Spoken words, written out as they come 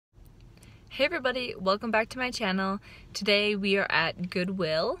Hey everybody, welcome back to my channel. Today we are at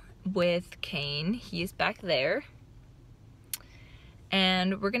Goodwill with Kane. He is back there.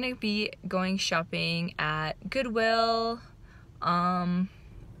 And we're gonna be going shopping at Goodwill. A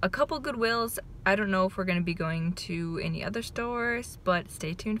couple Goodwills. I don't know if we're gonna be going to any other stores, but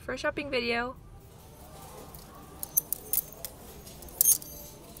stay tuned for a shopping video.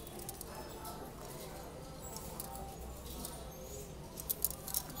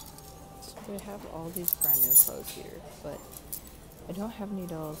 They have all these brand new clothes here, but I don't have any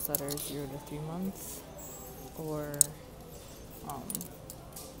dolls that are 0 to 3 months or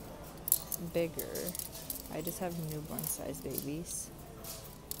bigger. I just have newborn size babies.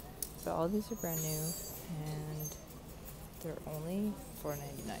 So all these are brand new and they're only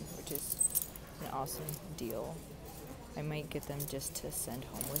 $4.99, which is an awesome deal. I might get them just to send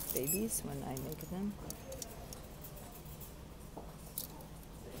home with babies when I make them.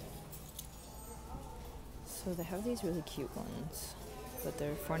 So they have these really cute ones, but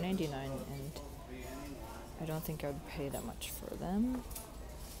they're $4.99 and I don't think I would pay that much for them.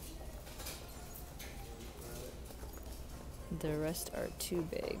 The rest are too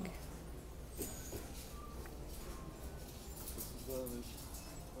big.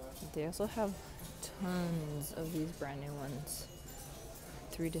 They also have tons of these brand new ones.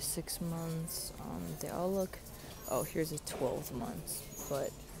 3 to 6 months. They all look, oh, here's a 12 months,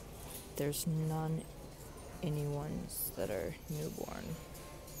 but there's none any ones that are newborn.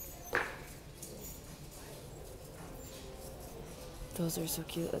 Those are so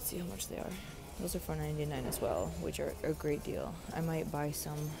cute. Let's see how much they are. Those are $4.99 as well, which are a great deal. I might buy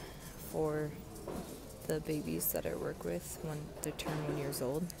some for the babies that I work with when they turn 1 year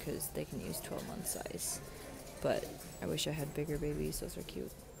old, because they can use 12-month size. But I wish I had bigger babies. Those are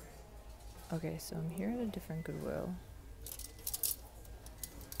cute. Okay, so I'm here at a different Goodwill.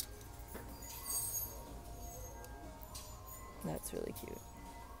 That's really cute.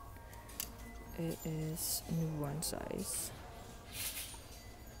 It is newborn size.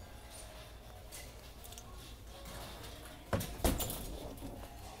 I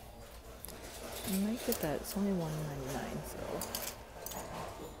might get that. It's only $1.99, so.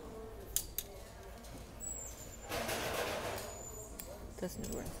 That's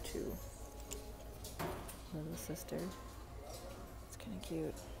newborn too. Little sister. It's kind of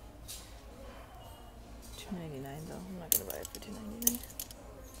cute. $2.99 though. I'm not gonna buy it for $2.99.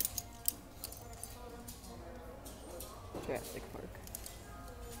 Jurassic Park.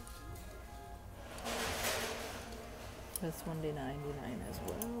 That's $1.99 as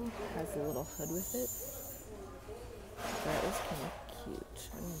well. Has a little hood with it. That is kind of cute.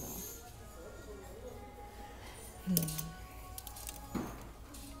 I don't know.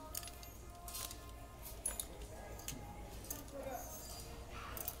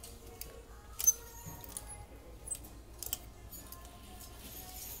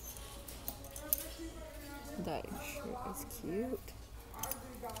 That shirt is cute.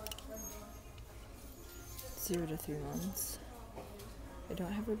 0 to 3 months. I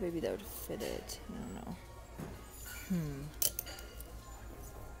don't have a baby that would fit it. I don't know.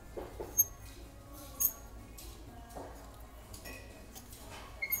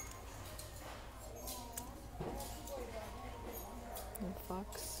 Little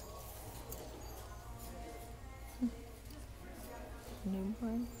fox.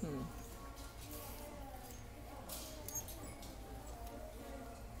 Newborn.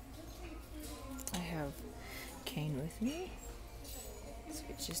 I have Kane with me, so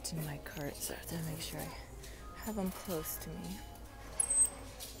it's just in my cart, so I have to make sure I have him close to me.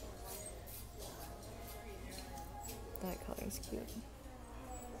 That color is cute.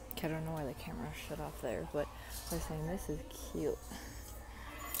 I don't know why the camera shut off there, but I was saying this is cute.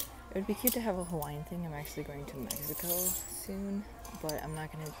 It would be cute to have a Hawaiian thing. I'm actually going to Mexico soon, but I'm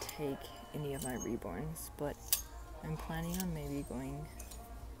not going to take any of my Reborns, but I'm planning on maybe going,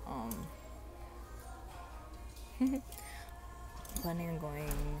 planning on going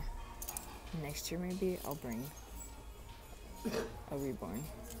next year maybe. I'll bring a Reborn,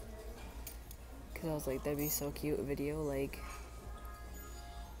 because I was like, that'd be so cute, a video, like,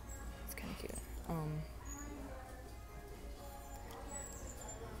 it's kind of cute.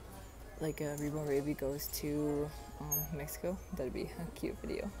 Like a Reborn baby goes to Mexico, that'd be a cute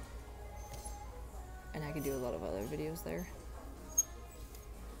video. And I could do a lot of other videos there.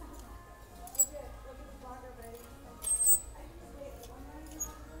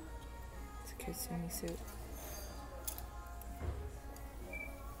 Cute swimming suit.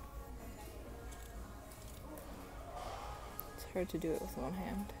 It's hard to do it with one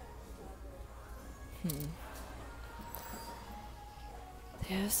hand.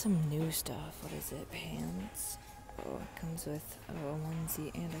 They have some new stuff. What is it? Pants. Oh, it comes with a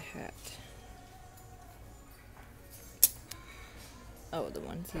onesie and a hat. Oh, the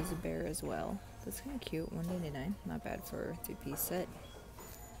onesie's a bear as well. That's kind of cute. $1.99. Not bad for a 3-piece set.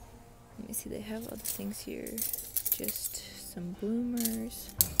 Let me see. They have other things here. Just some bloomers.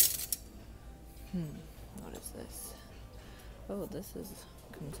 What is this? Oh,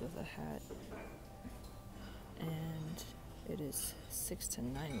 comes with a hat. And it is 6 to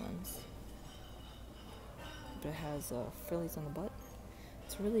 9 months. But it has frillies on the butt.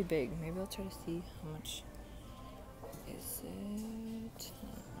 It's really big. Maybe I'll try to see how much is it. I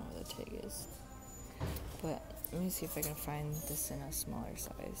don't know what the tag is. But let me see if I can find this in a smaller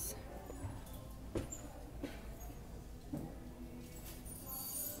size.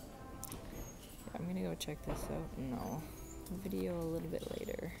 I'm gonna go check this out. No. Video a little bit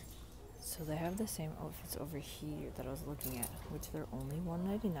later. So they have the same outfits over here that I was looking at, which they're only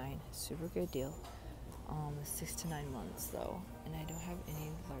 $1.99. Super good deal. 6 to 9 months though, and I don't have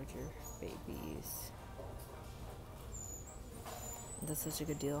any larger babies. That's such a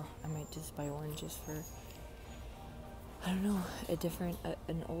good deal. I might just buy one just for, I don't know,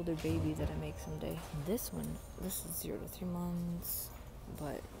 an older baby that I make someday. This is 0 to 3 months,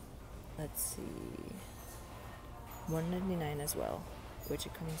 but let's see, $1.99 as well, which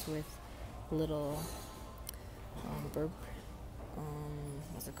it comes with little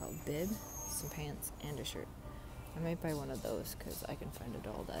what's it called, bib, some pants, and a shirt. I might buy one of those because I can find a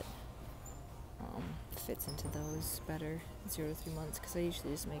doll that fits into those better. 0 to 3 months, because I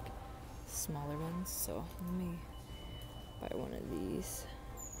usually just make smaller ones. So let me buy one of these.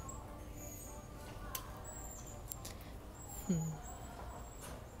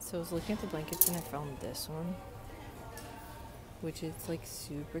 So I was looking at the blankets and I found this one, which is like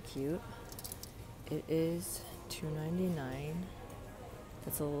super cute. It is $2.99.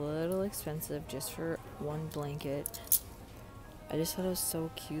 That's a little expensive just for one blanket. I just thought it was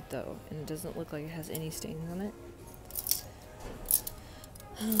so cute though, and it doesn't look like it has any stains on it.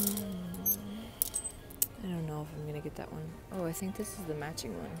 I don't know if I'm gonna get that one. Oh, I think this is the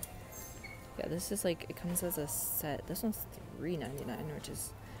matching one. Yeah, this is like, it comes as a set. This one's $3.99, which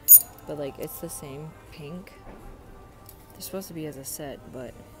is, but like it's the same pink. They're supposed to be as a set,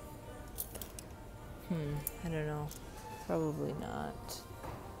 but I don't know. Probably not.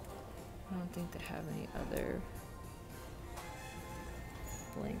 I don't think they have any other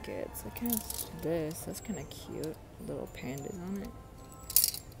blankets. I kind of that's kind of cute. Little pandas on it.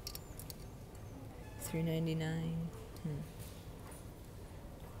 $3.99.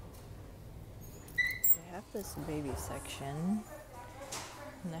 They have this baby section,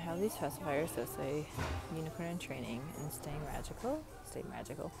 and they have these pacifiers that say unicorn in training and stay magical.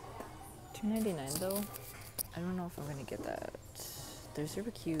 $2.99 though. I don't know if I'm gonna get that. They're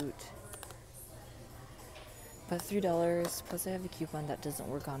super cute. But $3, plus I have a coupon that doesn't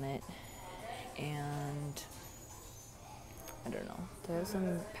work on it. And I don't know. They have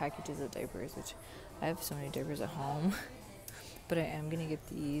some packages of diapers, which I have so many diapers at home. But I am gonna get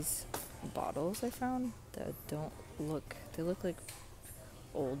these bottles I found that they look like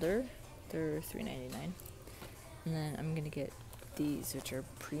older. They're $3.99. And then I'm gonna get these, which are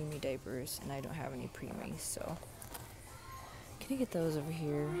preemie diapers, and I don't have any preemies, so can I get those over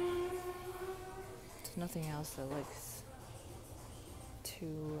here? There's nothing else that looks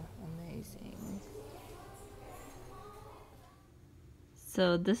too amazing.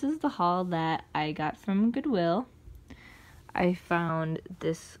 So this is the haul that I got from Goodwill. I found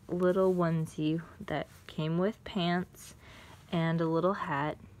this little onesie that came with pants and a little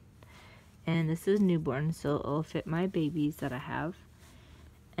hat. And this is newborn, so it'll fit my babies that I have.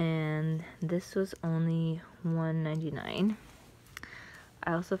 And this was only $1.99.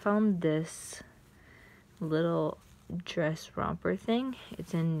 I also found this little dress romper thing.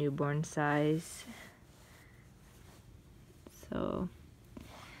 It's in newborn size. So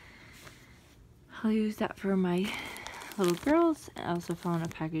I'll use that for my little girls. I also found a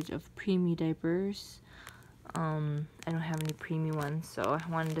package of preemie diapers. I don't have any preemie ones, so I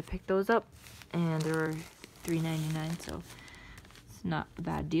wanted to pick those up, and they were $3.99, so it's not a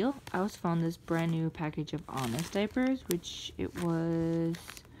bad deal. I also found this brand new package of Honest diapers, which it was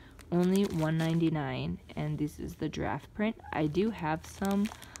only $1.99, and this is the draft print. I do have some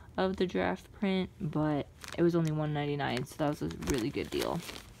of the draft print, but it was only $1.99, so that was a really good deal.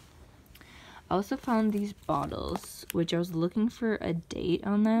 I also found these bottles, which I was looking for a date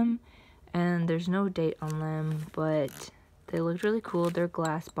on them, and there's no date on them, but they looked really cool. They're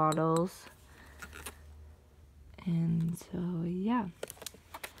glass bottles, and so yeah,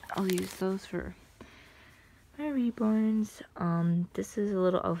 I'll use those for my Reborns. This is a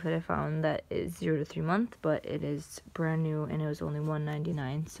little outfit I found that is 0 to 3 month, but it is brand new and it was only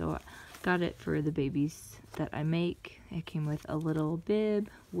 $1.99, so I got it for the babies that I make. It came with a little bib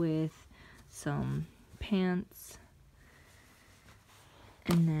with some pants,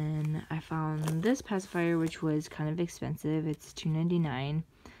 and then I found this pacifier, which was kind of expensive. It's $2.99,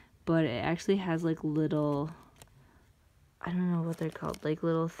 but it actually has like little, I don't know what they're called, like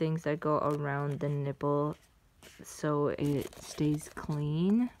little things that go around the nipple so it stays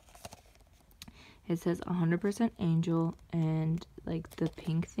clean. It says 100% angel, and like the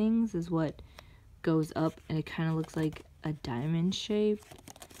pink things is what goes up, and it kind of looks like a diamond shape.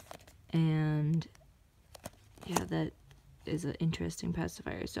 And yeah, that is an interesting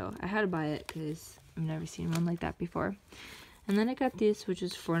pacifier, so I had to buy it because I've never seen one like that before. And then I got this, which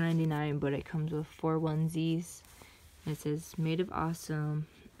is $4.99, but it comes with 4 onesies. It says made of awesome,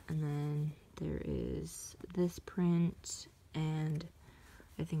 and then there is this print, and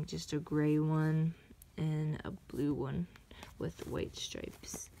I think just a gray one and a blue one with white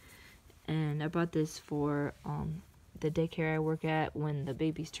stripes. And I bought this for the daycare I work at. When the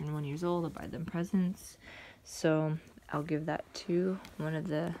babies turn 1 year old, I buy them presents, so I'll give that to one of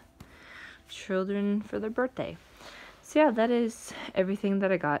the children for their birthday. So yeah, that is everything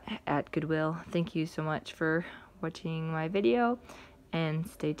that I got at Goodwill. Thank you so much for watching my video, and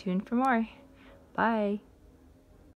stay tuned for more. Bye!